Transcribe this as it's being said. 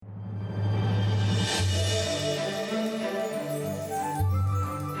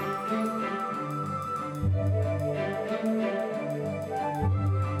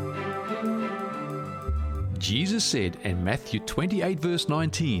Jesus said in Matthew 28 verse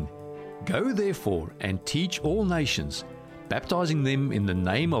 19, "Go therefore and teach all nations, baptizing them in the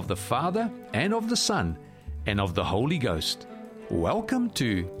name of the Father and of the Son and of the Holy Ghost." Welcome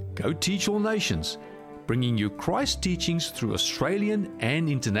to Go Teach All Nations, bringing you Christ teachings through Australian and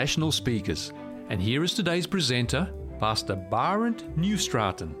international speakers. And here is today's presenter, Pastor Barend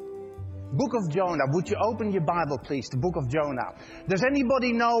Nieuwstraten. Book of Jonah. Would you open your Bible, please? The book of Jonah. Does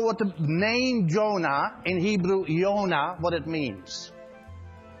anybody know what the name Jonah, in Hebrew, Yonah, what it means?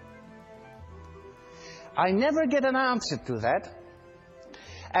 I never get an answer to that.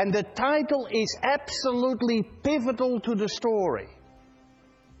 And the title is absolutely pivotal to the story.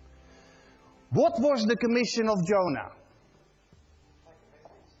 What was the commission of Jonah?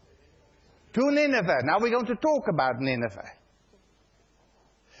 To Nineveh. Now we're going to talk about Nineveh.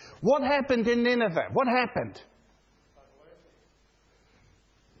 What happened in Nineveh? What happened?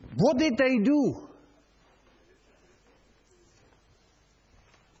 What did they do?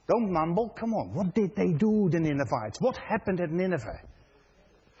 Don't mumble. Come on. What did they do, the Ninevites? What happened at Nineveh?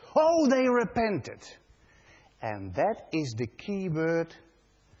 Oh, they repented. And that is the key word.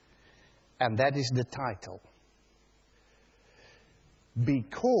 And that is the title.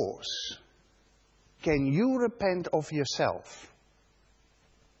 Because can you repent of yourself?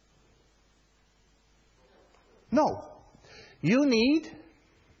 No. You need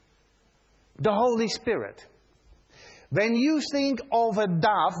the Holy Spirit. When you think of a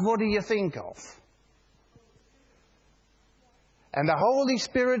dove, what do you think of? And the Holy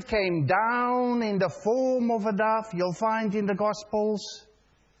Spirit came down in the form of a dove. You'll find in the Gospels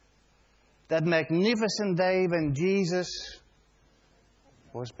that magnificent day when Jesus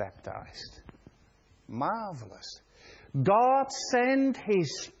was baptized. Marvelous. God sent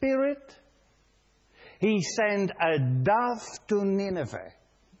His Spirit. He sent a dove to Nineveh.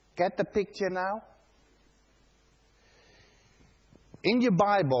 Get the picture now? In your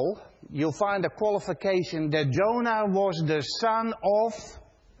Bible, you'll find a qualification that Jonah was the son of,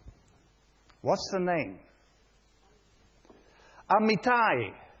 what's the name?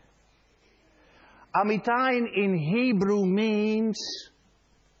 Amittai. Amittai in Hebrew means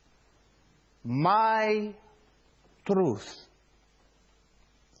my truth.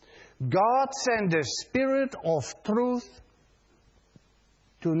 God sent the Spirit of truth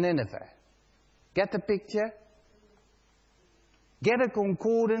to Nineveh. Get the picture? Get a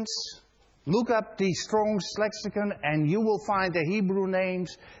concordance. Look up the Strong's Lexicon and you will find the Hebrew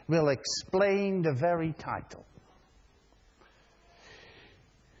names will explain the very title.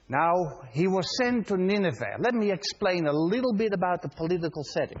 Now, he was sent to Nineveh. Let me explain a little bit about the political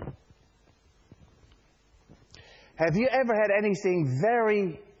setting. Have you ever had anything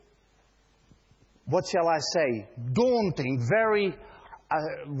very, what shall I say, daunting, very,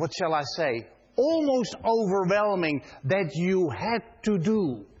 almost overwhelming that you had to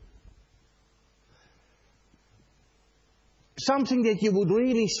do? Something that you would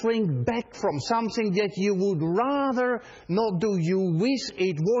really shrink back from, something that you would rather not do. You wish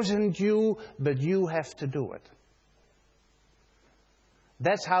it wasn't you, but you have to do it.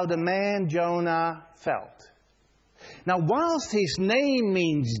 That's how the man Jonah felt. Now, whilst his name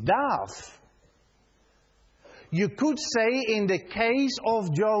means dove, you could say in the case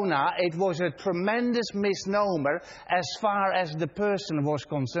of Jonah, it was a tremendous misnomer as far as the person was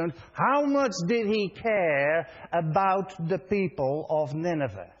concerned. How much did he care about the people of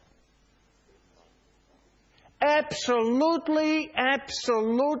Nineveh? Absolutely,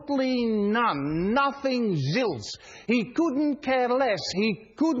 absolutely none. Nothing, zilch. He couldn't care less.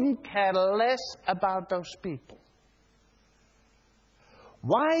 He couldn't care less about those people.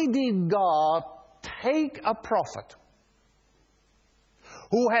 Why did God take a prophet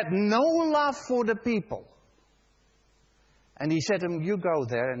who had no love for the people and He said to him, you go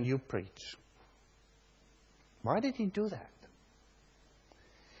there and you preach? Why did He do that?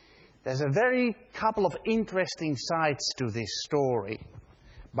 There's a very couple of interesting sides to this story.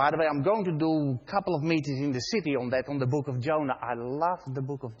 By the way, I'm going to do a couple of meetings in the city on that, on the book of Jonah. I love the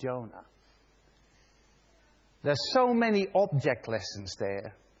book of Jonah. There's so many object lessons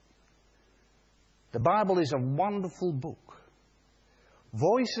there. The Bible is a wonderful book.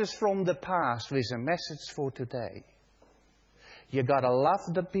 Voices from the past with a message for today. You gotta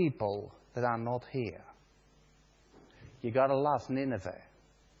love the people that are not here. You gotta love Nineveh.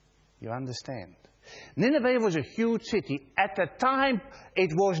 You understand? Nineveh was a huge city. At the time,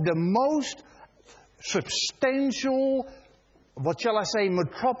 it was the most substantial,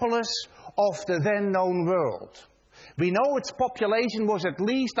 metropolis of the then known world. We know its population was at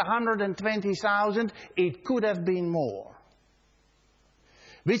least 120,000. It could have been more.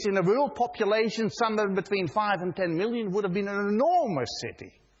 which in a world population somewhere between 5 and 10 million would have been an enormous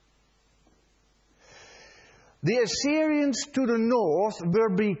city. The Assyrians to the north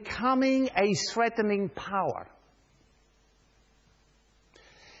were becoming a threatening power.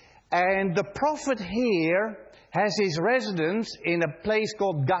 And the prophet here has his residence in a place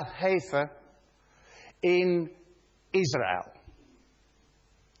called Gath-Hepher in Israel.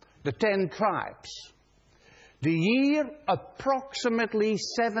 The 10 tribes. The year approximately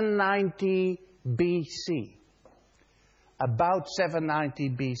 790 BC. About 790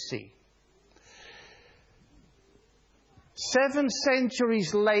 BC. 7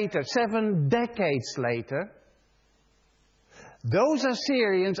 centuries later, 7 decades later, those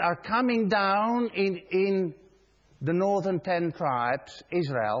Assyrians are coming down in the northern 10 tribes,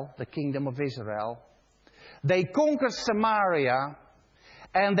 Israel, the kingdom of Israel. They conquer Samaria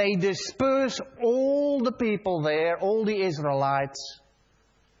and they disperse all the people there, all the Israelites,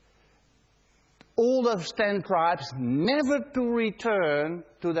 all those 10 tribes, never to return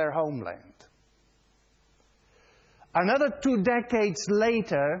to their homeland. Another 2 decades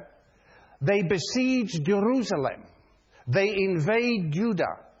later, they besiege Jerusalem. They invade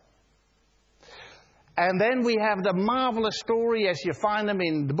Judah. And then we have the marvelous story, as you find them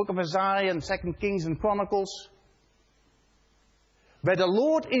in the book of Isaiah and 2 Kings and Chronicles, where the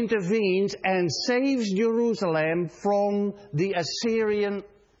Lord intervenes and saves Jerusalem from the Assyrian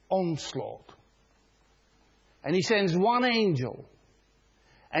onslaught. And he sends one angel.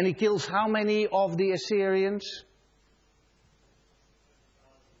 And he kills how many of the Assyrians?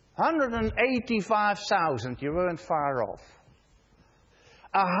 185,000. You weren't far off.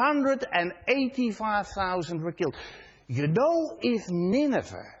 185,000 were killed. You know, if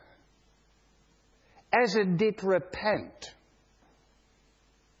Nineveh, as it did repent,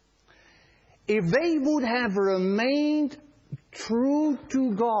 if they would have remained true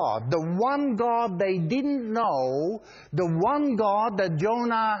to God, the one God they didn't know, the one God that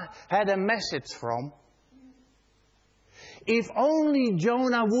Jonah had a message from, if only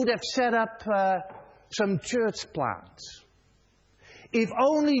Jonah would have set up some church plants. If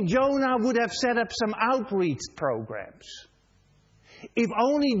only Jonah would have set up some outreach programs. If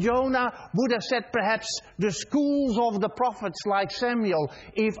only Jonah would have set perhaps the schools of the prophets like Samuel.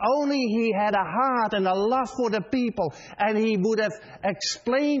 If only he had a heart and a love for the people and he would have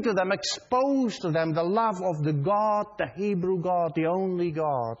explained to them, exposed to them the love of the God, the Hebrew God, the only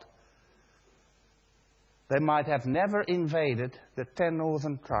God. They might have never invaded the 10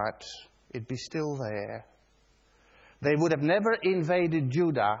 northern tribes. It'd be still there. They would have never invaded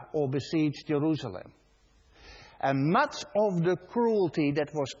Judah or besieged Jerusalem. And much of the cruelty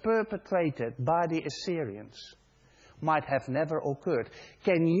that was perpetrated by the Assyrians might have never occurred.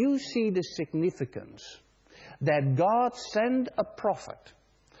 Can you see the significance that God sent a prophet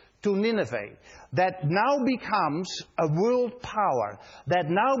to Nineveh that now becomes a world power, that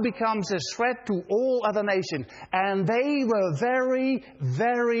now becomes a threat to all other nations? And they were very,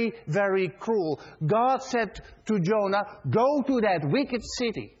 very, very cruel. God said to Jonah, go to that wicked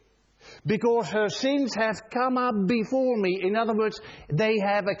city, because her sins have come up before me. In other words, they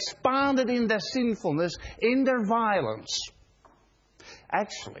have expanded in their sinfulness, in their violence.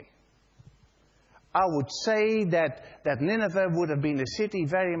 Actually, I would say that Nineveh would have been a city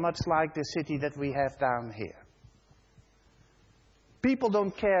very much like the city that we have down here. People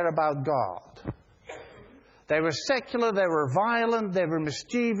don't care about God. They were secular, they were violent, they were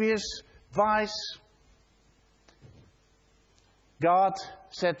mischievous, vice. God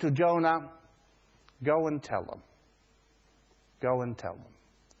said to Jonah, go and tell them. Go and tell them.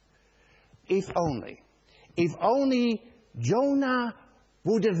 If only Jonah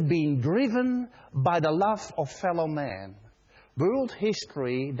would have been driven by the love of fellow man, world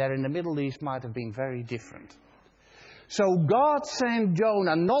history there in the Middle East might have been very different. So God sent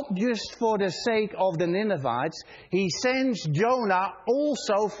Jonah not just for the sake of the Ninevites, He sends Jonah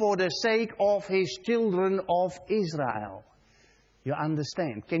also for the sake of His children of Israel. You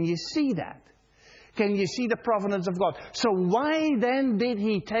understand? Can you see that? Can you see the providence of God? So why then did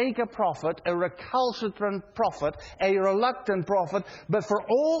He take a prophet, a recalcitrant prophet, a reluctant prophet, but for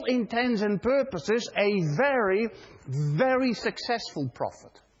all intents and purposes, a very, very successful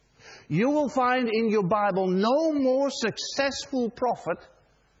prophet? You will find in your Bible no more successful prophet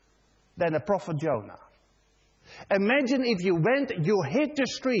than a prophet Jonah. Imagine if you hit the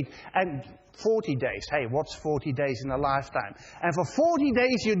street and 40 days. Hey, what's 40 days in a lifetime? And for 40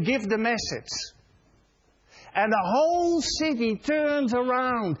 days you'd give the message. And the whole city turns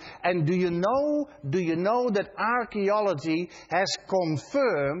around. And do you know that archaeology has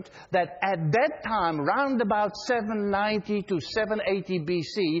confirmed that at that time, round about 790 to 780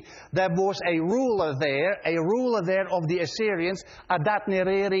 BC, there was a ruler there of the Assyrians,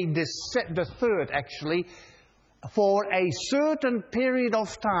 Adad-nirari the third actually. For a certain period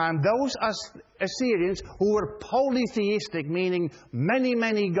of time, those Assyrians who were polytheistic, meaning many,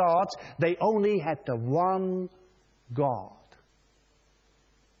 many gods, they only had the one God.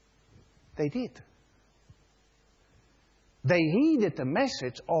 They did. They heeded the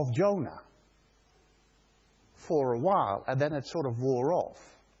message of Jonah for a while, and then it sort of wore off.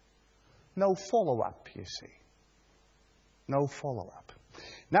 No follow-up, you see. No follow-up.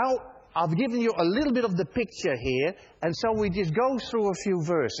 Now, I've given you a little bit of the picture here, and so we just go through a few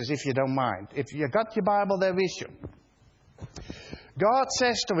verses, if you don't mind. If you got your Bible there with you. God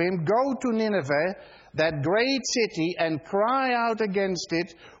says to him, "Go to Nineveh, that great city, and cry out against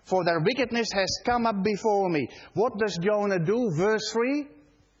it, for their wickedness has come up before me." What does Jonah do? Verse 3.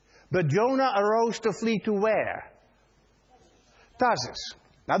 But Jonah arose to flee to where? Tarsus.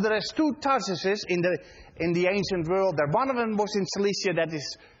 Now there is two Tarsuses in the ancient world. One of them was in Cilicia, that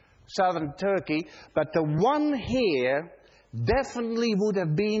is southern Turkey, but the one here definitely would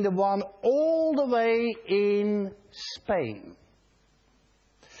have been the one all the way in Spain.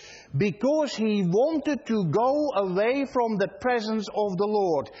 Because he wanted to go away from the presence of the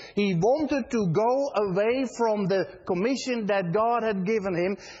Lord. He wanted to go away from the commission that God had given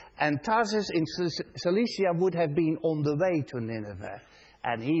him. And Tarsus in Cilicia would have been on the way to Nineveh.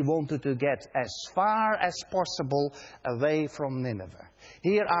 And he wanted to get as far as possible away from Nineveh.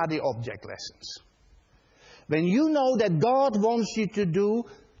 Here are the object lessons. When you know that God wants you to do,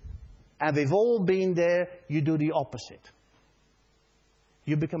 and we've all been there, you do the opposite.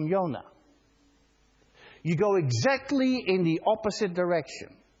 You become Jonah. You go exactly in the opposite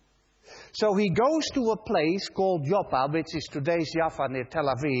direction. So he goes to a place called Joppa, which is today's Jaffa near Tel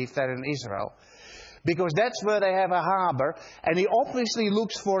Aviv, there in Israel. Because that's where they have a harbor. And he obviously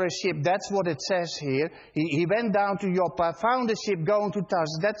looks for a ship. That's what it says here. He went down to Joppa, found a ship going to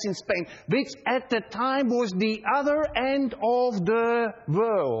Tarsus. That's in Spain. Which at the time was the other end of the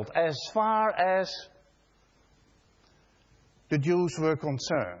world. As far as the Jews were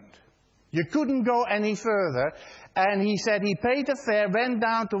concerned. You couldn't go any further. And he said he paid a fare, went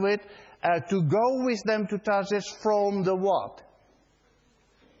down to it, to go with them to Tarsus from the what?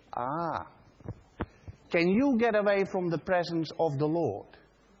 Can you get away from the presence of the Lord?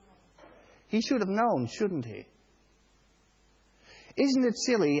 He should have known, shouldn't he? Isn't it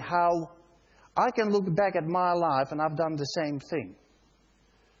silly how I can look back at my life and I've done the same thing?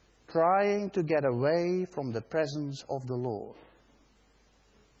 Trying to get away from the presence of the Lord.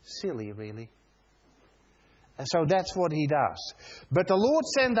 Silly, really. And so that's what he does. But the Lord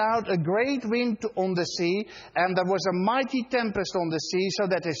sent out a great wind on the sea, and there was a mighty tempest on the sea, so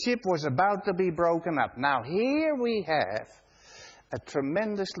that the ship was about to be broken up. Now here we have a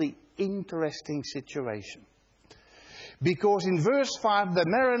tremendously interesting situation. Because in verse 5, the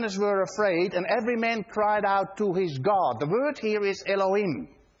mariners were afraid, and every man cried out to his God. The word here is Elohim.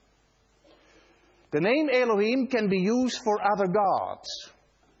 The name Elohim can be used for other gods.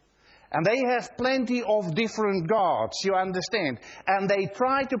 And they have plenty of different gods, you understand. And they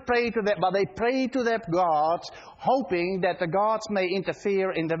try to pray to them, but they pray to their gods, hoping that the gods may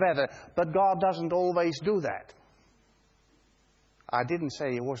interfere in the weather. But God doesn't always do that. I didn't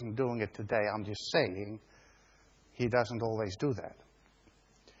say he wasn't doing it today. I'm just saying he doesn't always do that.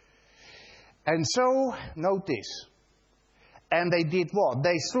 And so, note this. And they did what?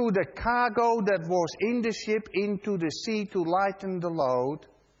 They threw the cargo that was in the ship into the sea to lighten the load.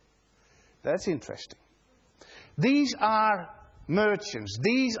 That's interesting. These are merchants.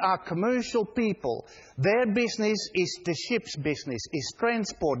 These are commercial people. Their business is the ship's business, is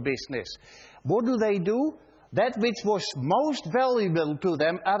transport business. What do? That which was most valuable to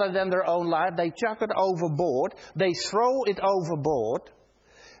them, other than their own life, they chuck it overboard. They throw it overboard.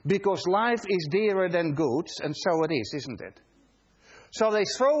 Because life is dearer than goods, and so it is, isn't it? So they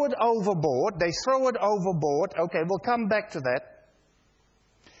throw it overboard. Okay, we'll come back to that.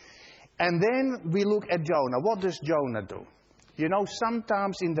 And then we look at Jonah. What does Jonah do? You know,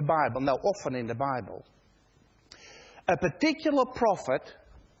 sometimes in the Bible, often in the Bible, a particular prophet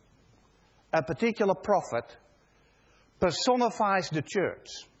personifies the church.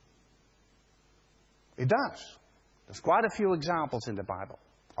 It does. There's quite a few examples in the Bible,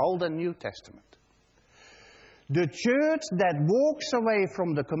 Old and New Testament. The church that walks away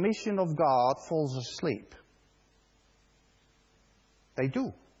from the commission of God falls asleep. They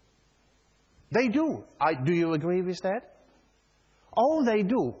do. They do. Do you agree with that? Oh, they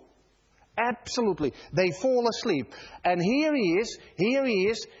do. Absolutely. They fall asleep. And here he is. He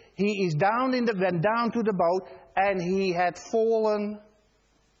is went down to the boat, and he had fallen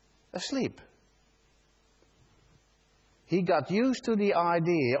asleep. He got used to the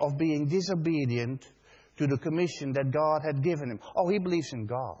idea of being disobedient to the commission that God had given him. Oh, he believes in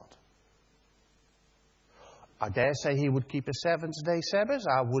God. I dare say he would keep a seventh-day Sabbath.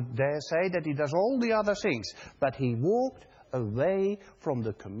 I would dare say that he does all the other things. But he walked away from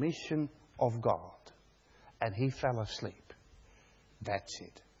the commission of God. And he fell asleep. That's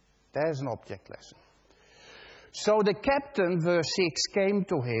it. There's an object lesson. So the captain, verse 6, came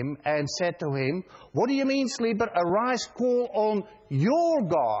to him and said to him, "What do you mean, sleeper? Arise, call on your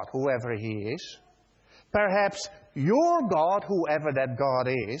God," whoever he is. "Perhaps your God," whoever that God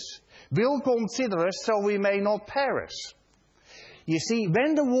is, "will consider us so we may not perish." You see,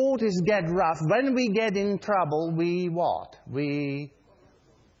 when the waters get rough, when we get in trouble, we what? We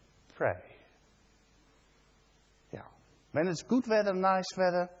pray. Yeah. When it's good weather, nice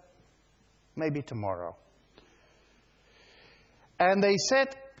weather, maybe tomorrow. And they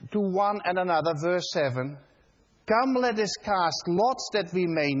said to one and another, verse 7, "Come, let us cast lots that we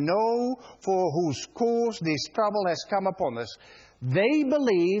may know for whose cause this trouble has come upon us." They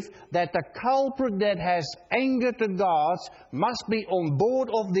believe that the culprit that has angered the gods must be on board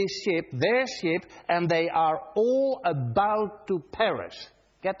of this ship, their ship, and they are all about to perish.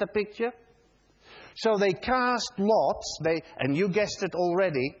 Get the picture? So they cast lots, and you guessed it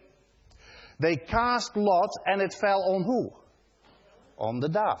already. They cast lots, and it fell on who? On the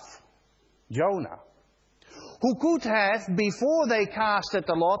dove, Jonah. Who could have, before they casted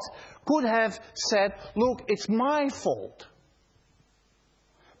the lots, could have said, "Look, it's my fault."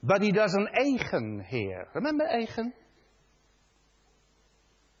 But he does an Achan here. Remember Achan?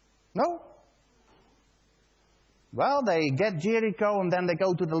 No? Well, they get Jericho and then they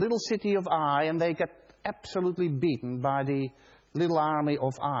go to the little city of Ai and they get absolutely beaten by the little army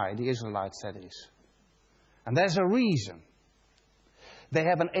of Ai, the Israelites that is. And there's a reason. They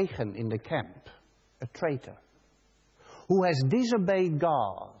have an Achan in the camp, a traitor, who has disobeyed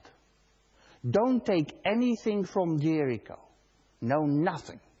God. Don't take anything from Jericho. No,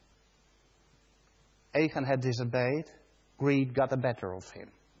 nothing. Achan had disobeyed. Greed got the better of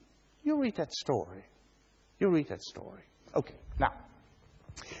him. You read that story. Okay, now.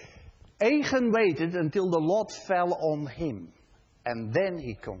 Achan waited until the lot fell on him. And then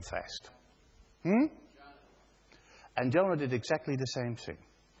he confessed. And Jonah did exactly the same thing.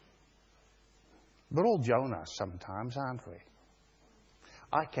 We're all Jonahs sometimes, aren't we?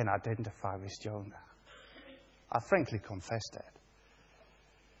 I can identify with Jonah. I frankly confess that.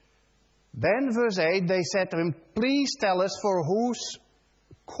 Then, verse 8, they said to him, "Please tell us for whose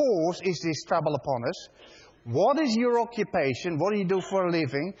cause is this trouble upon us? What is your occupation? What do you do for a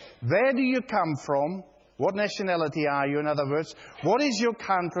living? Where do you come from? What nationality are you, in other words? What is your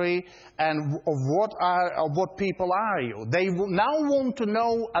country? And of what people are you?" They now want to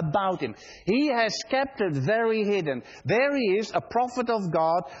know about him. He has kept it very hidden. There he is, a prophet of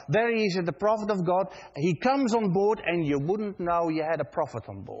God. There he is, the prophet of God. He comes on board and you wouldn't know you had a prophet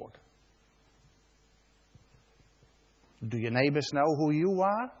on board. Do your neighbors know who you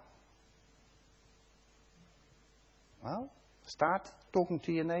are? Well, start talking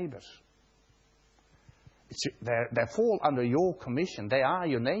to your neighbors. They fall under your commission. They are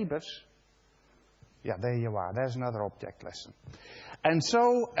your neighbors. Yeah, there you are. There's another object lesson. And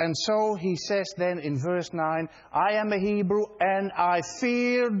so he says then in verse 9, "I am a Hebrew and I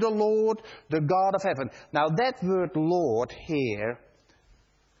fear the Lord, the God of heaven." Now that word Lord here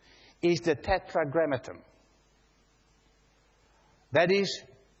is the tetragrammaton. That is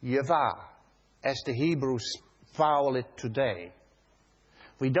Yahweh, as the Hebrews vowel it today.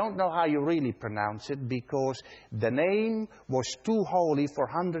 We don't know how you really pronounce it because the name was too holy for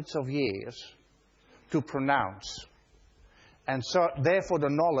hundreds of years to pronounce. And so, therefore, the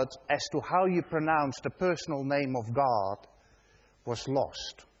knowledge as to how you pronounce the personal name of God was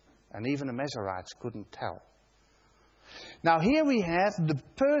lost. And even the Mezerites couldn't tell. Now, here we have the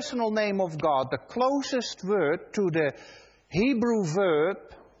personal name of God, the closest word to the Hebrew verb,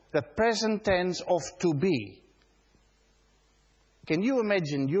 the present tense of to be. Can you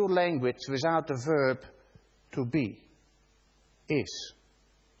imagine your language without the verb to be? Is.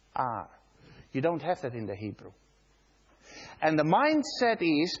 Are. You don't have that in the Hebrew. And the mindset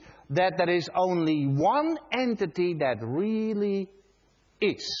is that there is only one entity that really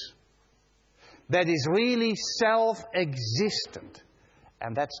is. That is really self-existent.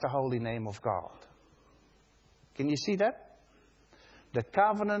 And that's the holy name of God. Can you see that? The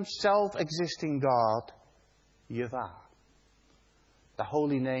covenant, self-existing God, Yahweh. The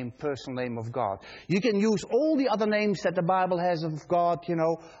holy name, personal name of God. You can use all the other names that the Bible has of God,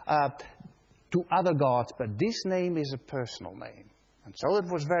 to other gods, but this name is a personal name. And so it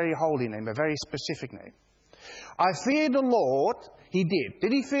was a very holy name, a very specific name. I fear the Lord. He did.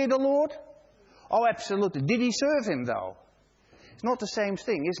 Did he fear the Lord? Oh, absolutely. Did he serve him, though? It's not the same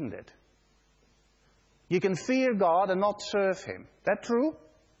thing, isn't it? You can fear God and not serve him. That true?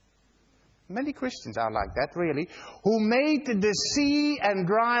 Many Christians are like that, really. Who made the sea and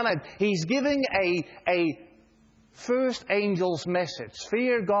dry land. He's giving a first angel's message.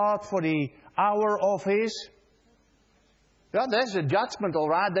 Fear God for the hour of his... Yeah, there's a judgment, all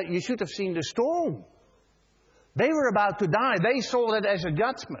right, that you should have seen the storm. They were about to die. They saw that as a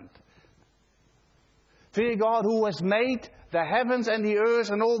judgment. Fear God who has made the heavens and the earth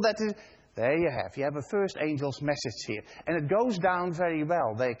and all that. There you have. You have a first angel's message here. And it goes down very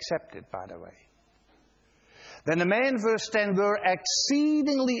well. They accept it, by the way. Then the men, verse 10, were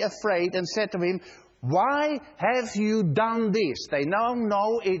exceedingly afraid and said to him, why have you done this? They now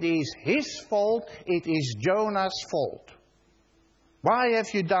know it is his fault. It is Jonah's fault. Why have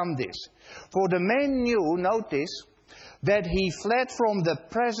you done this? For the men knew, notice, that he fled from the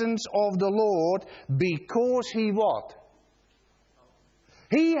presence of the Lord because he what?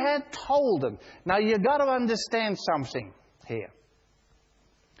 He had told them. Now you've got to understand something here.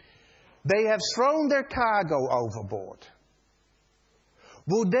 They have thrown their cargo overboard.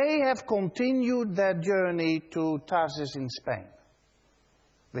 Would they have continued their journey to Tarsus in Spain?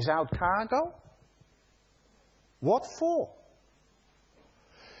 Without cargo? What for?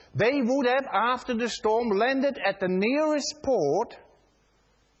 They would have, after the storm, landed at the nearest port,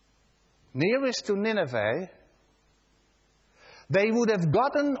 nearest to Nineveh. They would have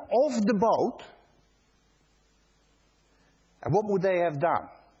gotten off the boat. And what would they have done?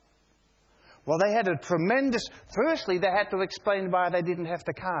 Well, they had a tremendous... Firstly, they had to explain why they didn't have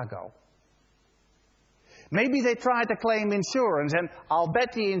the cargo. Maybe they tried to claim insurance, and I'll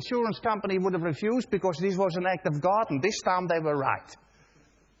bet the insurance company would have refused because this was an act of God, and this time they were right.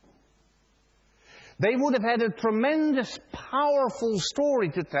 They would have had a tremendous, powerful story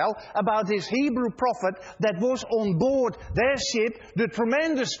to tell about this Hebrew prophet that was on board their ship, the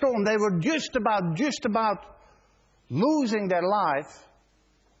tremendous storm. They were just about losing their life.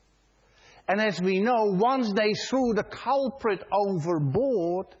 And as we know, once they threw the culprit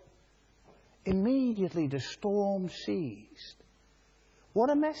overboard, immediately the storm ceased.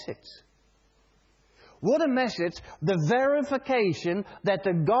 What a message. What a message, the verification that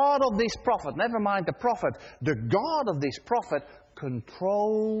the God of this prophet, never mind the prophet, the God of this prophet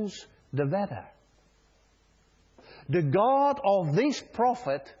controls the weather. The God of this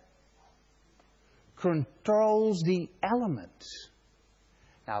prophet controls the elements.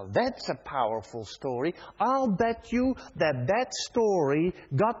 Now that's a powerful story. I'll bet you that that story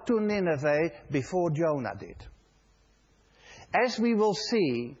got to Nineveh before Jonah did. As we will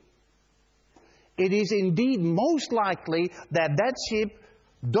see, it is indeed most likely that that ship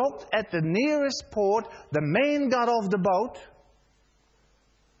docked at the nearest port. The men got off the boat,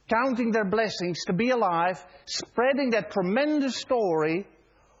 counting their blessings to be alive, spreading that tremendous story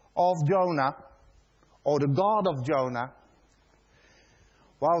of Jonah, or the God of Jonah,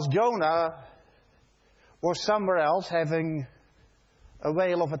 whilst Jonah was somewhere else having a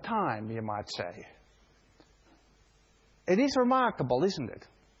whale of a time, you might say. It is remarkable, isn't it?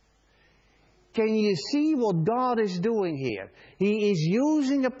 Can you see what God is doing here? He is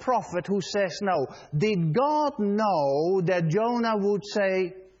using a prophet who says no. Did God know that Jonah would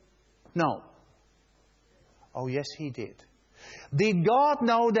say no? Oh, yes, he did. Did God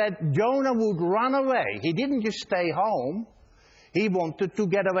know that Jonah would run away? He didn't just stay home. He wanted to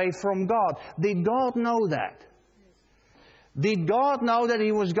get away from God. Did God know that? Did God know that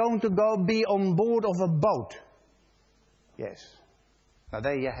he was going to go be on board of a boat? Yes. Now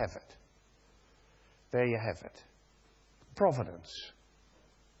there you have it. There you have it. Providence.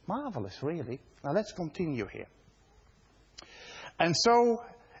 Marvelous, really. Now let's continue here. And so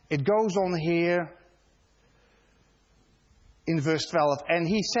it goes on here in verse 12. And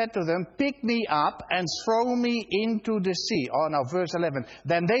he said to them, pick me up and throw me into the sea. Oh, now verse 11.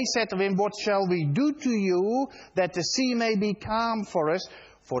 Then they said to him, what shall we do to you that the sea may be calm for us?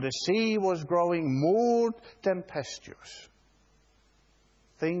 For the sea was growing more tempestuous.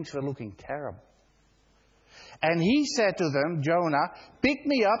 Things were looking terrible. And he said to them, Jonah, pick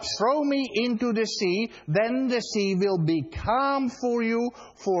me up, throw me into the sea, then the sea will be calm for you,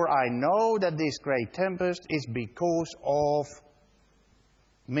 for I know that this great tempest is because of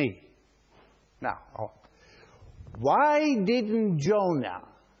me. Now, Why didn't Jonah,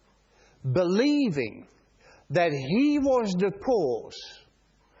 believing that he was the cause,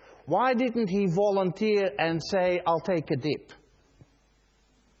 why didn't he volunteer and say, I'll take a dip?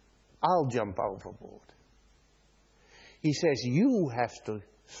 I'll jump overboard. He says, you have to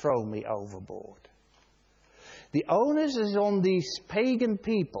throw me overboard. The onus is on these pagan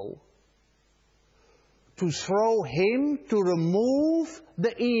people to throw him, to remove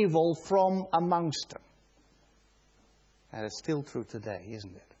the evil from amongst them. And it's still true today,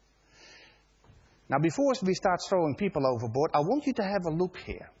 isn't it? Now, before we start throwing people overboard, I want you to have a look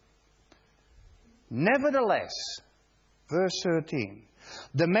here. Nevertheless, verse 13.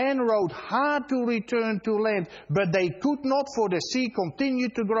 The men rowed hard to return to land, but they could not, for the sea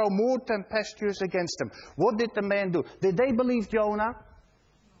continued to grow more tempestuous against them. What did the men do? Did they believe Jonah?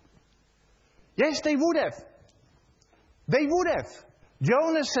 Yes, they would have. They would have.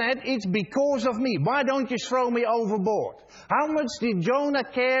 Jonah said, it's because of me. Why don't you throw me overboard? How much did Jonah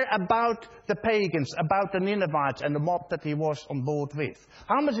care about the pagans, about the Ninevites and the mob that he was on board with?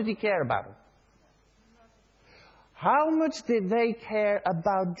 How much did he care about them? How much did they care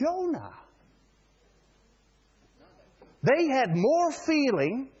about Jonah? They had more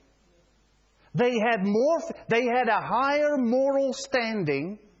feeling. They had a higher moral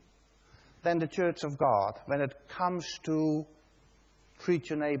standing than the Church of God when it comes to treat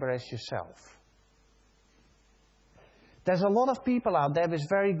your neighbor as yourself. There's a lot of people out there with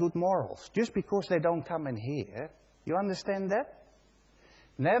very good morals, just because they don't come in here. You understand that?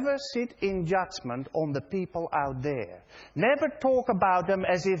 Never sit in judgment on the people out there. Never talk about them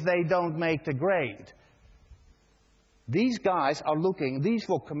as if they don't make the grade. These guys are looking, these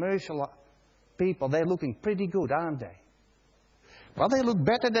were commercial people, they're looking pretty good, aren't they? Well, they look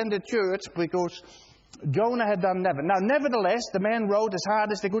better than the church because Jonah had done never. Now, nevertheless, the men rowed as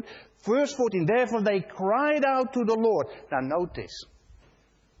hard as they could. Verse 14, therefore they cried out to the Lord. Now, notice.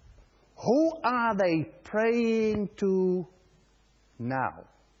 Who are they praying to now?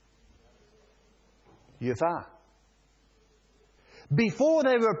 Yahweh. Before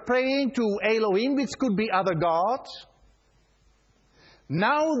they were praying to Elohim, which could be other gods.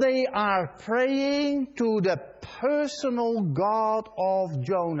 Now they are praying to the personal God of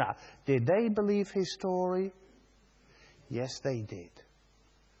Jonah. Did they believe his story? Yes, they did.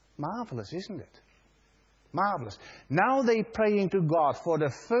 Marvelous, isn't it? Marvelous. Now they're praying to God. For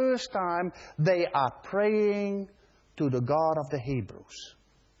the first time, they are praying to the God of the Hebrews.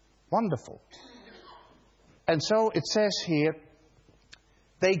 Wonderful. And so it says here,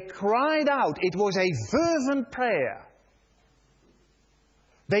 they cried out. It was a fervent prayer.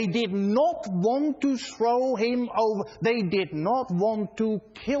 They did not want to throw him over. They did not want to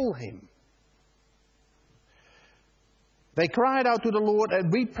kill him. They cried out to the Lord, and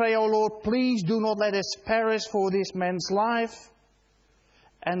we pray, O Lord, please do not let us perish for this man's life,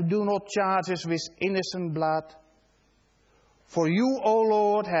 and do not charge us with innocent blood. For you, O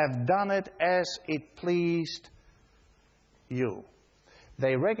Lord, have done it as it pleased you.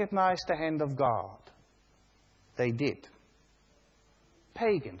 They recognized the hand of God. They did.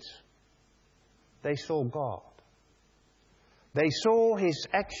 Pagans, they saw God. They saw his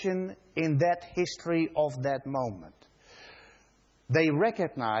action in that history of that moment. They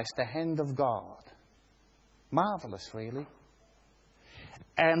recognized the hand of God. Marvelous, really.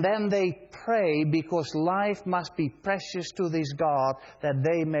 And then they pray, because life must be precious to this God, that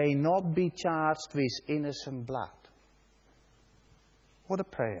they may not be charged with innocent blood. What a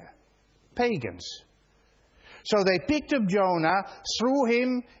prayer. Pagans. So they picked up Jonah, threw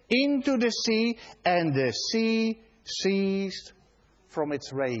him into the sea, and the sea ceased from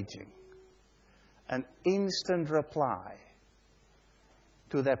its raging. An instant reply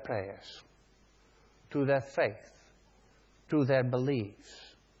to their prayers, to their faith, to their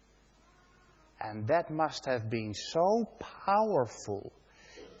beliefs. And that must have been so powerful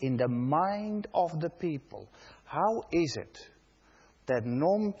in the mind of the people. How is it that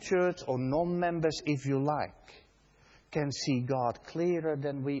non-church or non-members, if you like, can see God clearer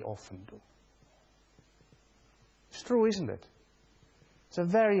than we often do? It's true, isn't it? It's a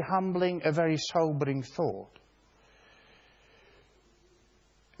very humbling, a very sobering thought.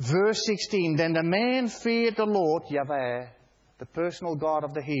 Verse 16, then the man feared the Lord, Yahweh, the personal God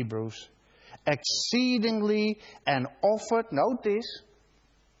of the Hebrews, exceedingly, and offered, note this,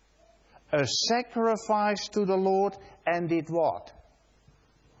 a sacrifice to the Lord, and did what?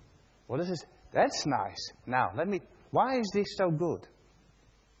 What is this? That's nice. Now, why is this so good?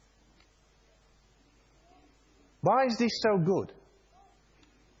 Why is this so good?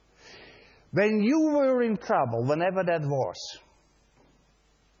 When you were in trouble, whenever that was,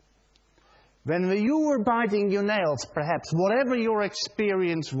 When you were biting your nails, perhaps, whatever your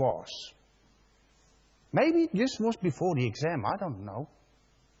experience was. Maybe it just was before the exam, I don't know.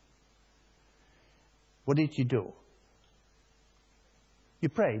 What did you do? You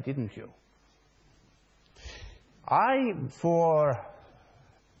prayed, didn't you? For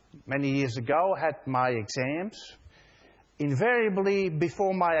many years ago, had my exams. Invariably,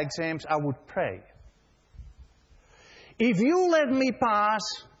 before my exams, I would pray. If you let me pass,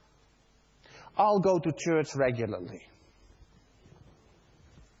 I'll go to church regularly.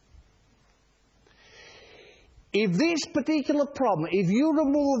 If this particular problem, if you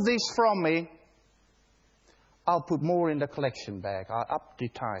remove this from me, I'll put more in the collection bag. I'll up the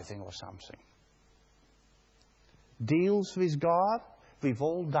tithing or something. Deals with God, we've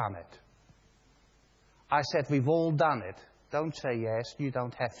all done it. I said we've all done it. Don't say yes, you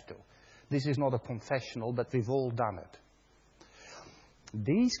don't have to. This is not a confessional, but we've all done it.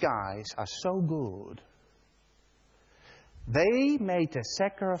 These guys are so good. They made a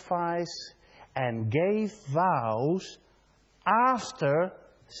sacrifice and gave vows after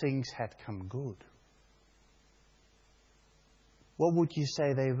things had come good. What would you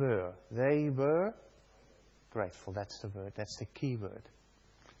say they were? They were grateful. That's the word. That's the key word.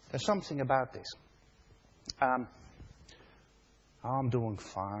 There's something about this. I'm doing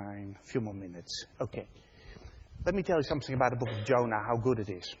fine. A few more minutes. Okay. Let me tell you something about the book of Jonah, how good it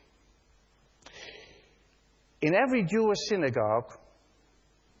is. In every Jewish synagogue,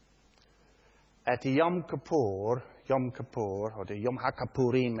 at the Yom Kippur, or the Yom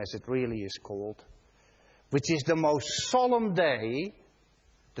HaKippurim as it really is called, which is the most solemn day,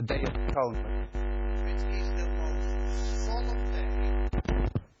 the Day of Atonement, which is the most solemn day.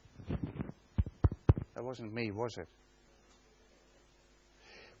 That wasn't me, was it?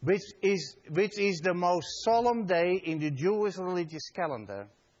 Which is the most solemn day in the Jewish religious calendar.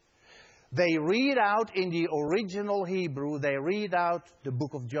 They read out in the original Hebrew, they read out the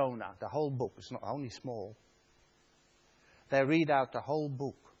book of Jonah, the whole book. It's not only small. They read out the whole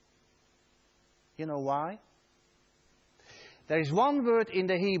book. You know why? There is one word in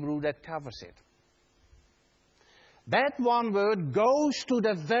the Hebrew that covers it. That one word goes to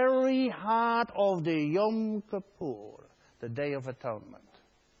the very heart of the Yom Kippur, the Day of Atonement.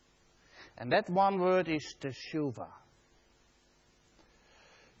 And that one word is teshuvah.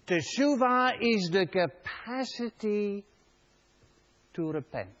 Teshuvah is the capacity to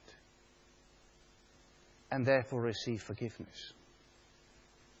repent and therefore receive forgiveness.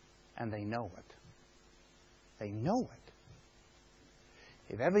 And they know it. They know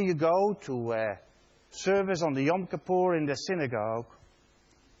it. If ever you go to a service on the Yom Kippur in the synagogue,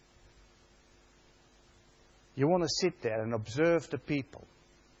 you want to sit there and observe the people.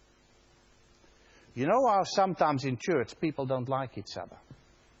 You know how sometimes in church people don't like each other.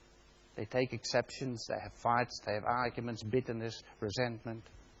 They take exceptions, they have fights, they have arguments, bitterness, resentment.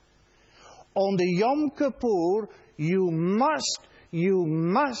 On the Yom Kippur, you must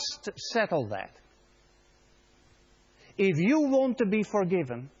settle that. If you want to be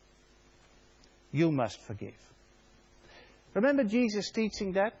forgiven, you must forgive. Remember Jesus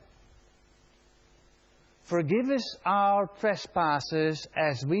teaching that? Forgive us our trespasses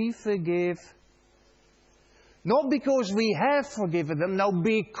as we forgive. Not because we have forgiven them, no,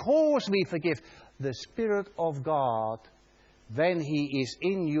 because we forgive. The Spirit of God, when He is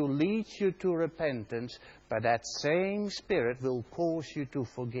in you, leads you to repentance, but that same Spirit will cause you to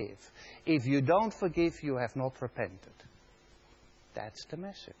forgive. If you don't forgive, you have not repented. That's the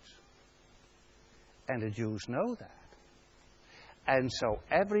message. And the Jews know that. And so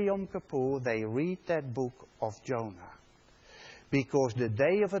every Yom Kippur they read that book of Jonah. Because the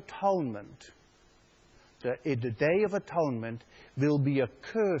Day of Atonement, the Day of Atonement will be a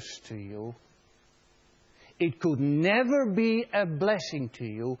curse to you. It could never be a blessing to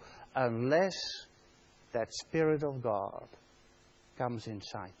you unless that Spirit of God comes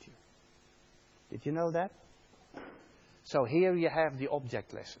inside you. Did you know that? So here you have the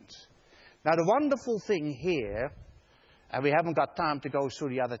object lessons. Now the wonderful thing here, and we haven't got time to go through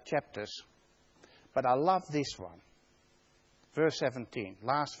the other chapters, but I love this one. Verse 17,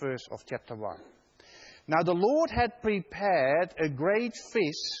 last verse of chapter 1. Now the Lord had prepared a great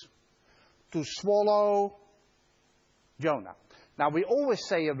fish to swallow Jonah. Now we always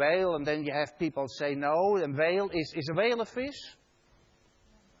say a whale, and then you have people say, no, a whale is a whale a fish?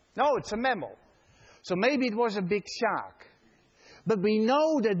 No, it's a mammal. So maybe it was a big shark. But we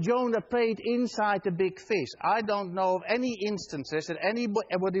know that Jonah prayed inside the big fish. I don't know of any instances that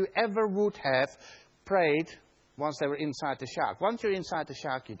anybody ever would have prayed once they were inside the shark. Once you're inside the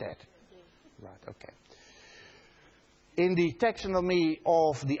shark, you're dead. Right, okay. In the taxonomy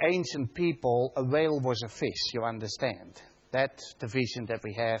of the ancient people, a whale was a fish, you understand. That division that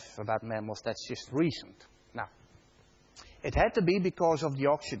we have about mammals, that's just recent. Now, it had to be because of the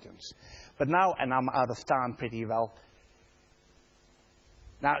oxygens. But now, and I'm out of time pretty well.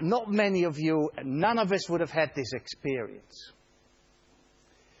 Now, not many of you, none of us would have had this experience.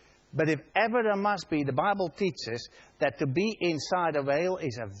 But if ever there must be, the Bible teaches that to be inside a whale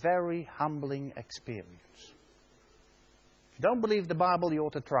is a very humbling experience. If you don't believe the Bible, you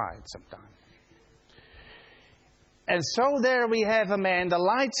ought to try it sometime. And so there we have a man, the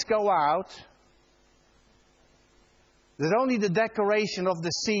lights go out. There's only the decoration of the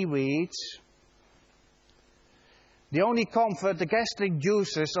seaweeds. The only comfort, the gastric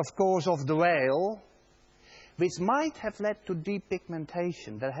juices, of course, of the whale, which might have led to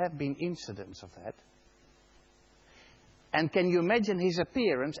depigmentation. There have been incidents of that. And can you imagine his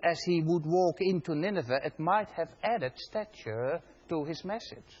appearance as he would walk into Nineveh? It might have added stature to his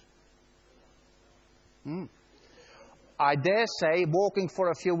message. I dare say, walking for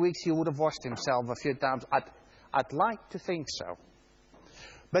a few weeks, he would have washed himself a few times. I'd like to think so.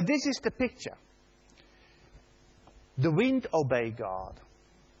 But this is the picture. The wind obey God.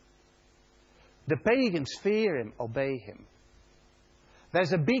 The pagans fear him, obey him.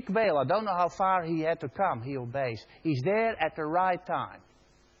 There's a big whale. I don't know how far he had to come. He obeys. He's there at the right time.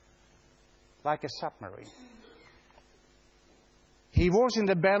 Like a submarine. He was in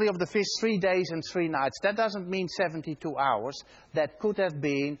the belly of the fish 3 days and 3 nights. That doesn't mean 72 hours. That could have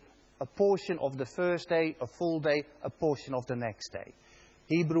been a portion of the first day, a full day, a portion of the next day.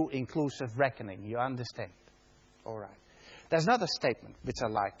 Hebrew inclusive reckoning. You understand? All right. There's another statement which I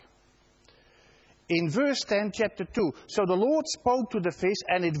like. In verse 10, chapter 2. So the Lord spoke to the fish,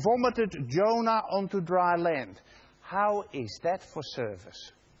 and it vomited Jonah onto dry land. How is that for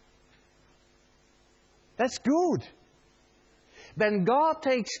service? That's good. When God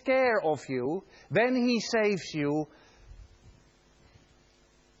takes care of you, when He saves you,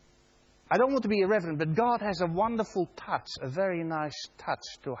 I don't want to be irreverent, but God has a wonderful touch, a very nice touch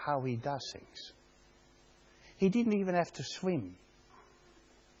to how He does things. He didn't even have to swim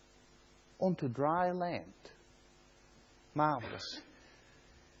onto dry land. Marvelous.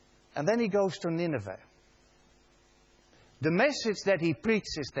 And then he goes to Nineveh. The message that he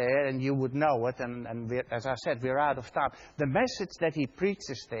preaches there, and you would know it, and as I said, we're out of time. The message that he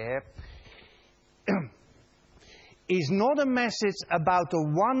preaches there is not a message about a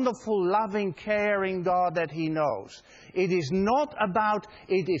wonderful, loving, caring God that he knows. It is not about,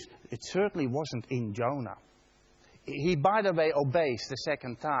 it certainly wasn't in Jonah. He, by the way, obeys the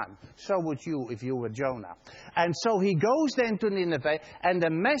second time. So would you if you were Jonah. And so he goes then to Nineveh, and the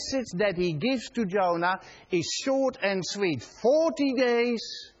message that he gives to Jonah is short and sweet. 40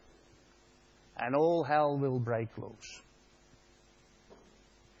 days, and all hell will break loose.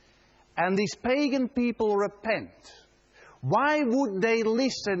 And these pagan people repent. Why would they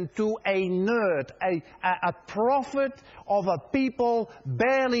listen to a nerd, a prophet of a people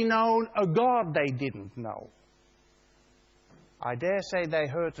barely known, a God they didn't know? I dare say they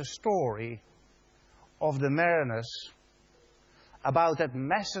heard the story of the mariners about that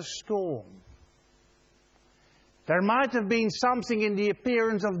massive storm. There might have been something in the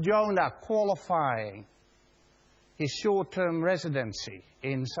appearance of Jonah qualifying his short-term residency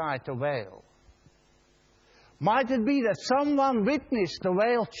inside the whale. Might it be that someone witnessed the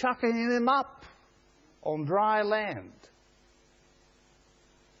whale chucking him up on dry land?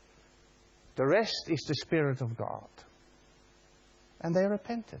 The rest is the Spirit of God. And they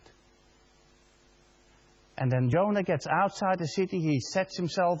repented. And then Jonah gets outside the city. He sets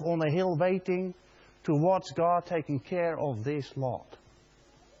himself on a hill waiting to watch God taking care of this lot.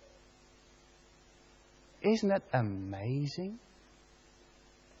 Isn't that amazing?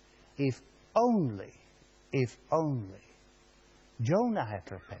 If only Jonah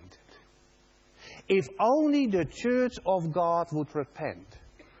had repented. If only the church of God would repent,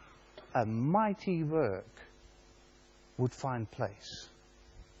 a mighty work would find place.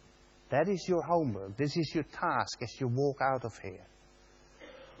 That is your homework. This is your task as you walk out of here.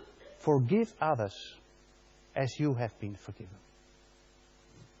 Forgive others as you have been forgiven.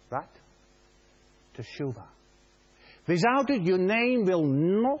 Right? Teshuvah. Without it, your name will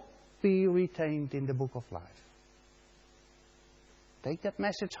not be retained in the book of life. Take that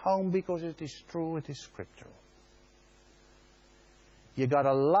message home because it is true, it is scriptural. You got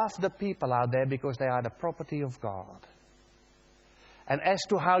to love the people out there because they are the property of God. And as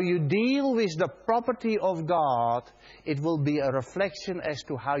to how you deal with the property of God, it will be a reflection as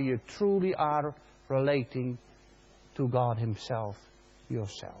to how you truly are relating to God Himself,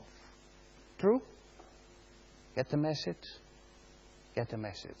 yourself. True? Get the message? Get the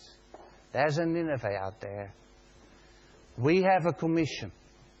message. There's a Nineveh out there. We have a commission.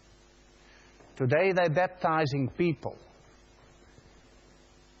 Today they're baptizing people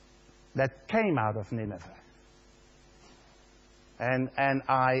that came out of Nineveh. And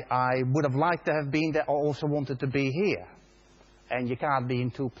I would have liked to have been there. I also wanted to be here. And you can't be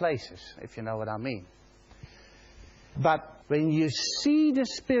in two places, if you know what I mean. But when you see the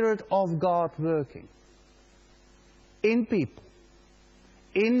Spirit of God working in people,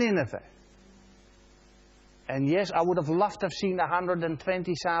 in Nineveh, and yes, I would have loved to have seen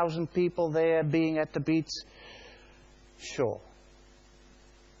 120,000 people there being at the beach. Sure.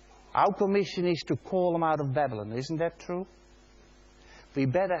 Our commission is to call them out of Babylon. Isn't that true? We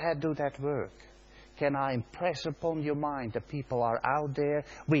better do that work. Can I impress upon your mind the people are out there?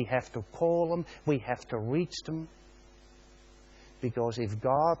 We have to call them. We have to reach them. Because if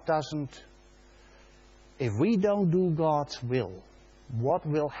we don't do God's will, what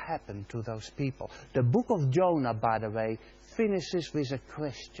will happen to those people? The book of Jonah, by the way, finishes with a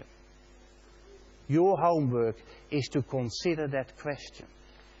question. Your homework is to consider that question.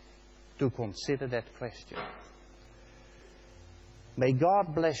 To consider that question. May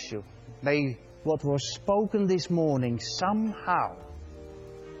God bless you. May what was spoken this morning somehow,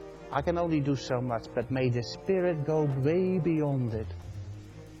 I can only do so much, but may the Spirit go way beyond it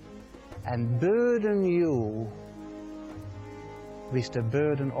and burden you with the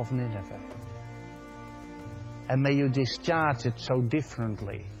burden of Nineveh. And may you discharge it so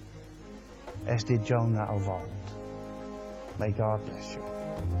differently as did Jonah of old. May God bless you.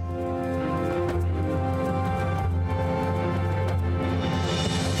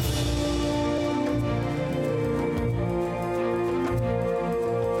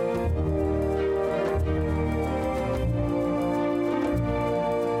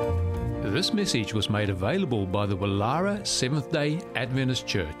 This message was made available by the Wallara Seventh-day Adventist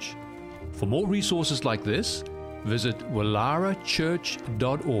Church. For more resources like this, visit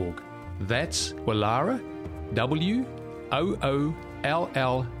wallarachurch.org. That's Wallara, WOOLLAHRA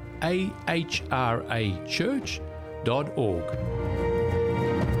church.org.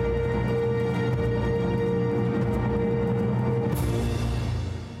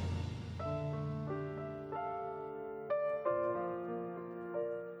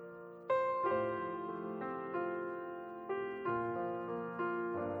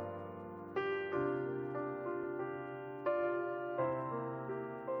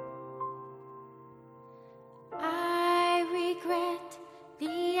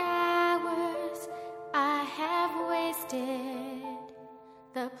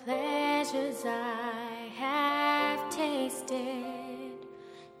 The pleasures I have tasted,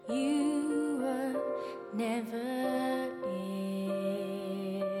 you were never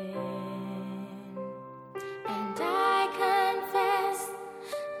in. And I confess,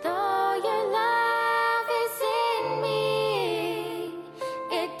 though your love is in me,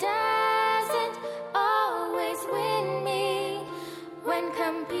 it doesn't always win me when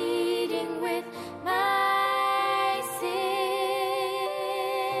competing with my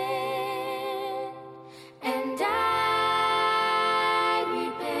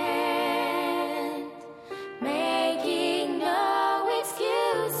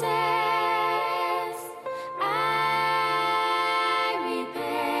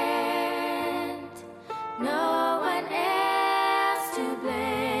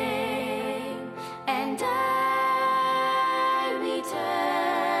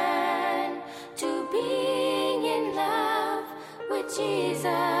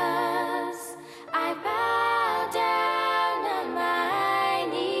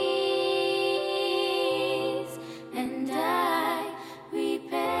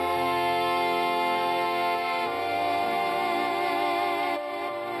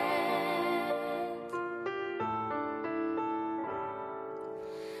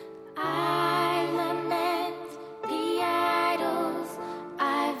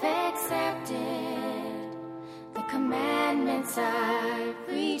I've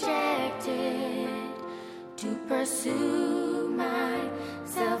rejected to pursue my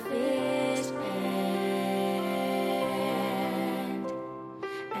selfish end.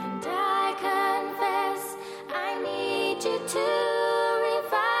 And I confess I need you to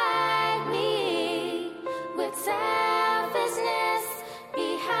revive me with selfishness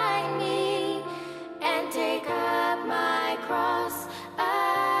behind me and take up my cross again.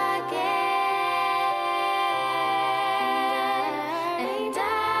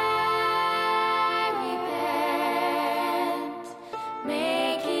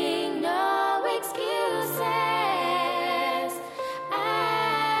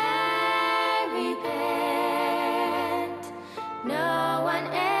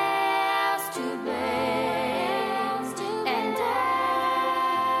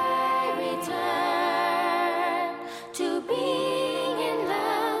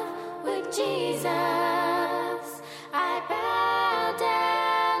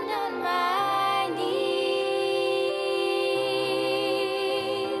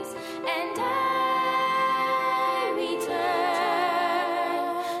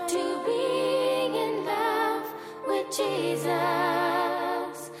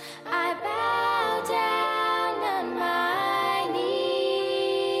 Jesus, I bow down on my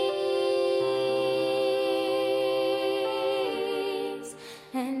knees,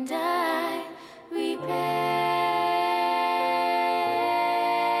 and I repent.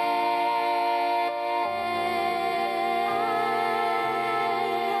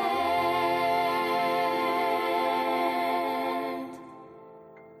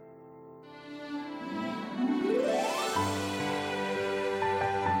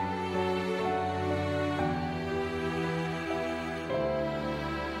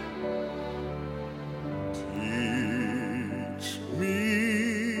 Teach me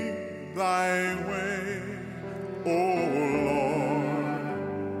thy way, O Lord,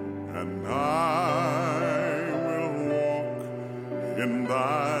 and I will walk in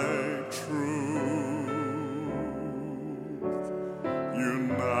thy truth.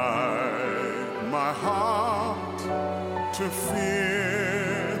 Unite my heart to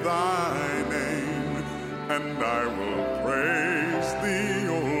fear thy name, and I will praise thee, O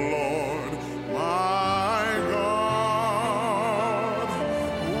Lord, my God,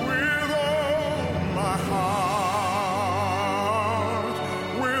 with all my heart,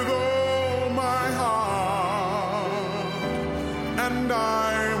 with all my heart, and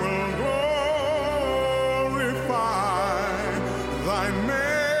I will glorify thy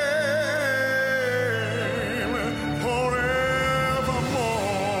name forevermore,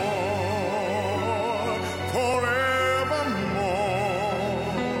 forevermore,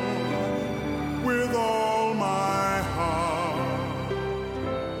 with all my heart,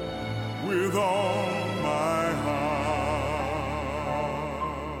 with all my heart.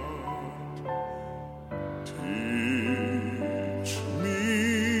 Teach me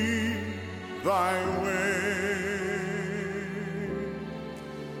thy way,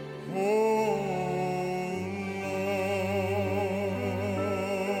 O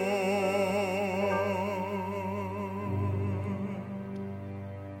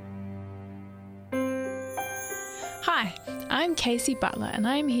Hi, I'm Casey Butler, and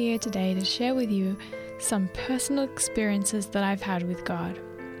I'm here today to share with you some personal experiences that I've had with God.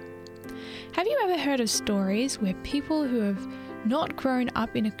 Have you ever heard of stories where people who have not grown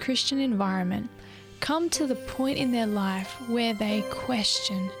up in a Christian environment come to the point in their life where they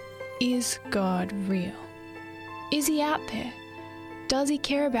question, is God real? Is he out there? Does he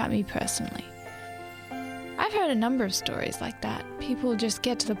care about me personally? I've heard a number of stories like that. People just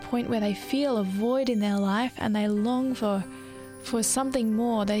get to the point where they feel a void in their life and they long for something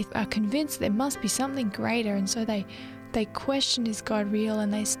more. They are convinced there must be something greater, and so they question, is God real?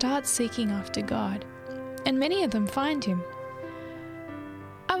 And they start seeking after God. And many of them find him.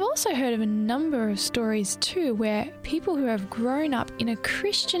 I've also heard of a number of stories too where people who have grown up in a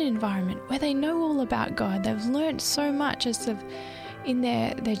Christian environment where they know all about God, they've learnt so much in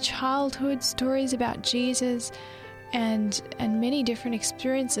their childhood, stories about Jesus and many different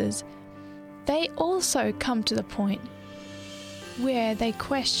experiences, they also come to the point where they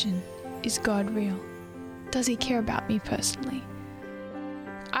question, is God real? Does he care about me personally?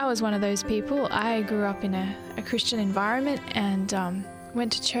 I was one of those people. I grew up in a Christian environment and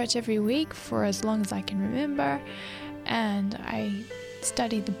went to church every week for as long as I can remember, and I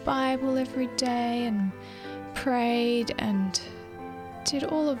studied the Bible every day and prayed and did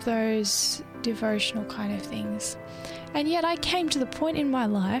all of those devotional kind of things. And yet I came to the point in my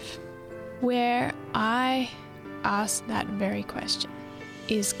life where I asked that very question,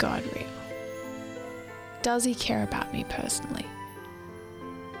 is God real? Does he care about me personally?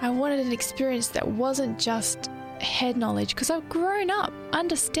 I wanted an experience that wasn't just head knowledge, because I've grown up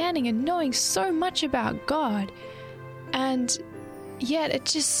understanding and knowing so much about God, and yet it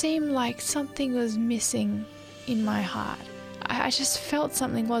just seemed like something was missing in my heart. I just felt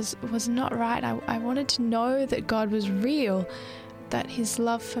something was not right. I wanted to know that God was real, that his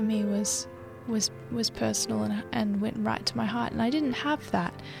love for me was personal and went right to my heart, and I didn't have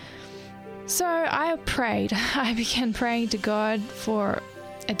that. So I prayed. I began praying to God for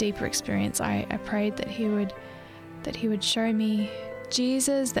a deeper experience. I prayed that he would show me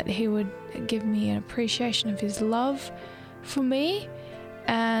Jesus, that he would give me an appreciation of his love for me,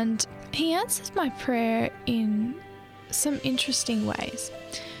 and he answers my prayer in some interesting ways.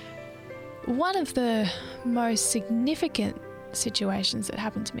 One of the most significant situations that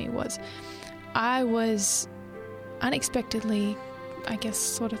happened to me was I was unexpectedly, I guess,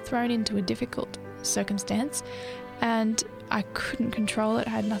 sort of thrown into a difficult circumstance, and I couldn't control it.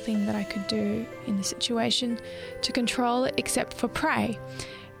 I had nothing that I could do in the situation to control it except for pray.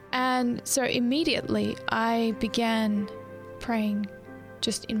 And so immediately I began praying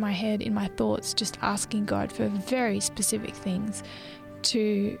just in my head, in my thoughts, just asking God for very specific things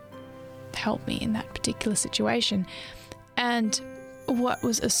to help me in that particular situation. And what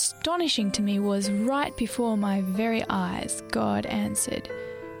was astonishing to me was right before my very eyes, God answered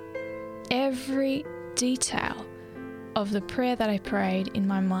every detail of the prayer that I prayed in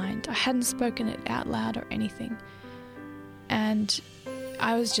my mind. I hadn't spoken it out loud or anything. And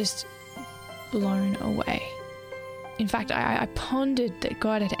I was just blown away. In fact, I pondered that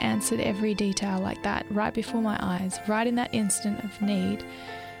God had answered every detail like that right before my eyes, right in that instant of need,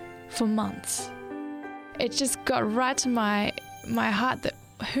 for months. It just got right to my heart that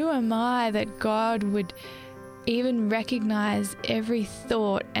who am I that God would even recognize every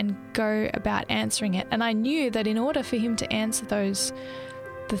thought and go about answering it. And I knew that in order for him to answer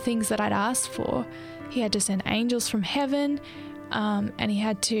the things that I'd asked for, he had to send angels from heaven, and he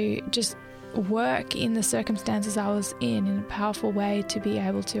had to just work in the circumstances I was in a powerful way to be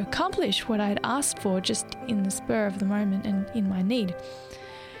able to accomplish what I'd asked for just in the spur of the moment and in my need.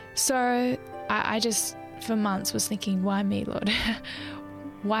 So I just for months was thinking, why me, Lord?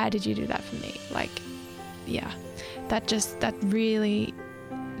 Why did you do that for me? That really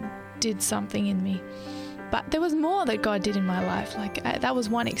did something in me. But there was more that God did in my life. That was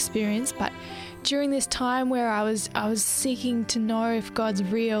one experience. But during this time where I was seeking to know if God's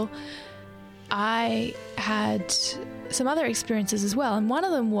real, I had some other experiences as well. And one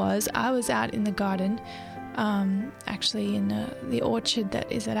of them was I was out in the garden, actually in the orchard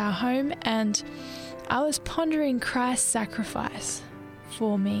that is at our home, and I was pondering Christ's sacrifice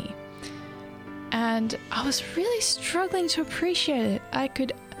for me. And I was really struggling to appreciate it.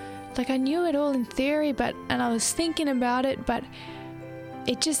 I knew it all in theory, and I was thinking about it, but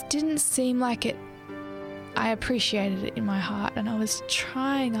it just didn't seem like it. I appreciated it in my heart, and I was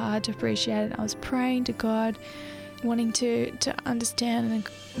trying hard to appreciate it. I was praying to God, wanting to understand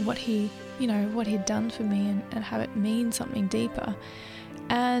what He'd done for me and have it mean something deeper.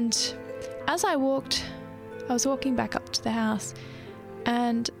 And as I was walking back up to the house,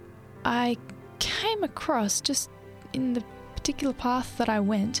 and I came across, just in the particular path that I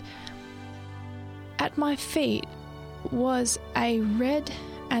went, at my feet was a red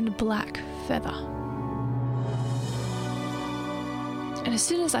and black feather. And as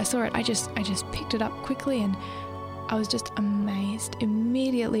soon as I saw it, I just picked it up quickly, and I was just amazed,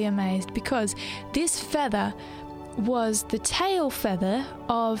 immediately amazed, because this feather was the tail feather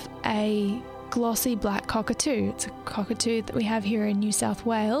of a glossy black cockatoo. It's a cockatoo that we have here in New South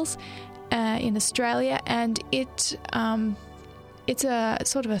Wales, in Australia, and it's a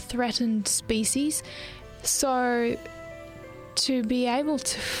sort of a threatened species. So to be able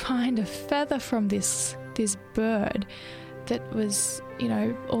to find a feather from this bird that was,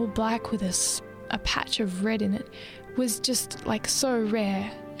 all black with a patch of red in it was just so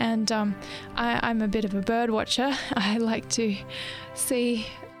rare. And I'm a bit of a bird watcher. I like to see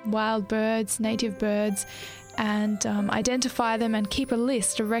wild birds, native birds, and identify them and keep a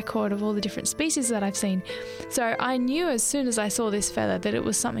record of all the different species that I've seen. So I knew as soon as I saw this feather that it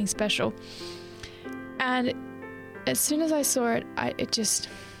was something special. And as soon as I saw it,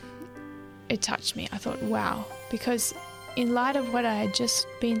 it touched me. I thought, wow, because in light of what I had just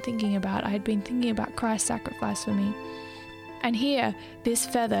been thinking about, I had been thinking about Christ's sacrifice for me. And here, this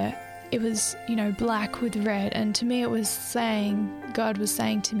feather, it was, black with red. And to me, it was God was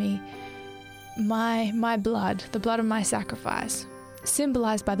saying to me, my blood, the blood of my sacrifice,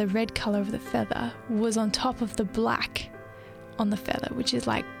 symbolized by the red color of the feather, was on top of the black on the feather, which is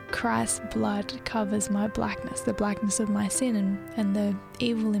like Christ's blood covers my blackness, the blackness of my sin and the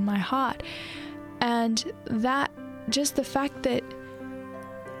evil in my heart. And that, just the fact that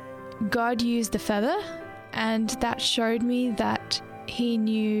God used the feather, and that showed me that He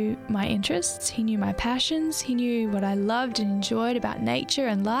knew my interests, He knew my passions, He knew what I loved and enjoyed about nature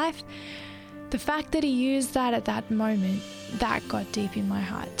and life. The fact that He used that at that moment, that got deep in my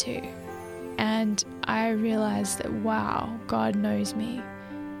heart too. And I realized that, wow, God knows me.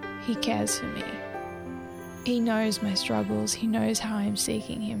 He cares for me. He knows my struggles. He knows how I'm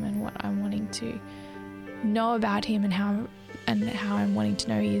seeking Him and what I'm wanting to know about Him, and how I'm wanting to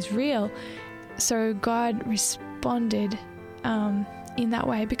know He is real. So God responded in that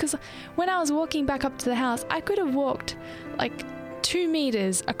way, because when I was walking back up to the house, I could have walked 2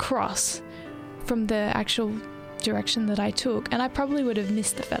 meters across from the actual direction that I took, and I probably would have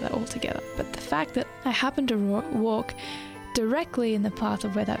missed the feather altogether. But the fact that I happened to walk directly in the path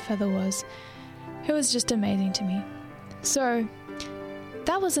of where that feather was, it was just amazing to me. So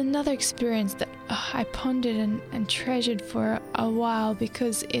that was another experience that I pondered and treasured for a while,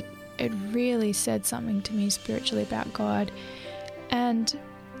 because it really said something to me spiritually about God. And,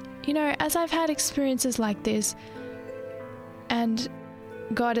 you know, as I've had experiences like this, and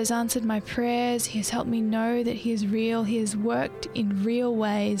God has answered my prayers, He has helped me know that He is real, He has worked in real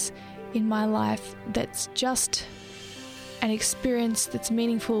ways in my life that's just an experience that's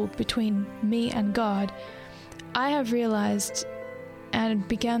meaningful between me and God, I have realized and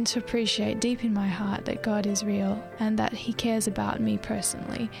began to appreciate deep in my heart that God is real and that He cares about me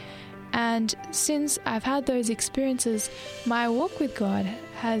personally. And since I've had those experiences, my walk with God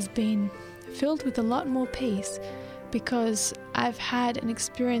has been filled with a lot more peace, because I've had an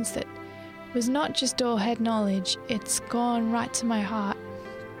experience that was not just all head knowledge, it's gone right to my heart.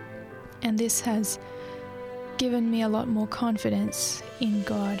 And this has given me a lot more confidence in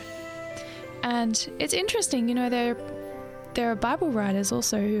God. And it's interesting, you know, there are Bible writers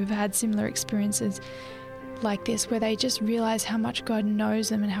also who've had similar experiences like this, where they just realize how much God knows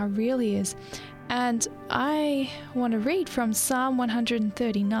them and how real He is. And I want to read from Psalm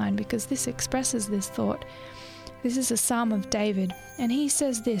 139, because this expresses this thought. This is a psalm of David, and he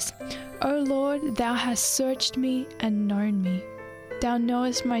says this: "O Lord, Thou hast searched me and known me. Thou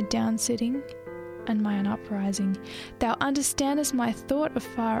knowest my downsitting and mine uprising. Thou understandest my thought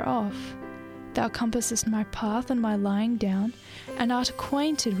afar off. Thou compassest my path and my lying down, and art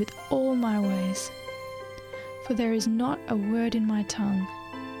acquainted with all my ways. For there is not a word in my tongue.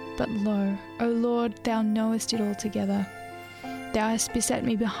 But lo, O Lord, Thou knowest it altogether. Thou hast beset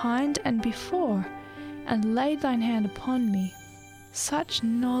me behind and before, and laid Thine hand upon me. Such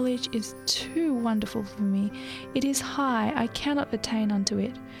knowledge is too wonderful for me. It is high, I cannot attain unto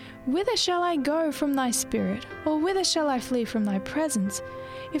it. Whither shall I go from Thy Spirit? Or whither shall I flee from Thy presence?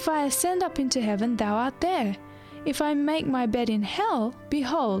 If I ascend up into heaven, Thou art there. If I make my bed in hell,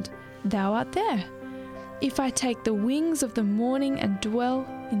 behold, Thou art there. If I take the wings of the morning and dwell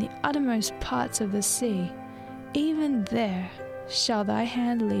in the uttermost parts of the sea, even there shall Thy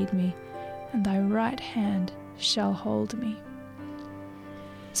hand lead me, and Thy right hand shall hold me."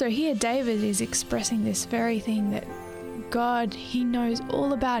 So here David is expressing this very thing, that God, He knows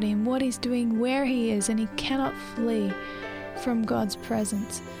all about him, what he's doing, where he is, and he cannot flee from God's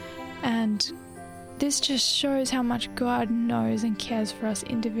presence. And this just shows how much God knows and cares for us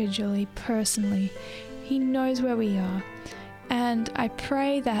individually, personally. He knows where we are. And I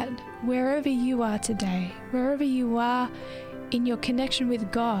pray that wherever you are today, wherever you are in your connection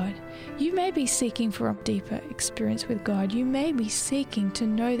with God, you may be seeking for a deeper experience with God. You may be seeking to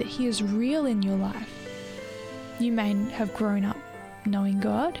know that He is real in your life. You may have grown up knowing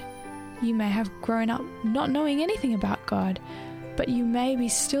God. You may have grown up not knowing anything about God, but you may be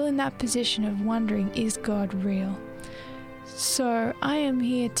still in that position of wondering, is God real? So I am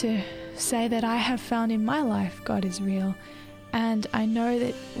here to say that I have found in my life God is real, and I know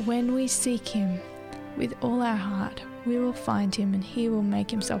that when we seek Him with all our heart, we will find Him and He will make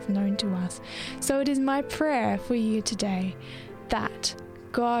Himself known to us. So it is my prayer for you today that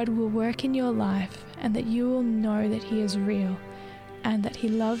God will work in your life and that you will know that He is real and that He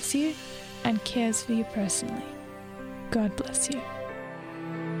loves you and cares for you personally. God bless you.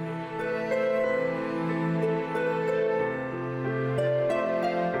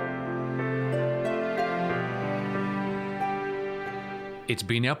 It's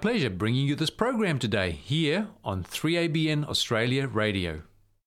been our pleasure bringing you this program today here on 3ABN Australia Radio.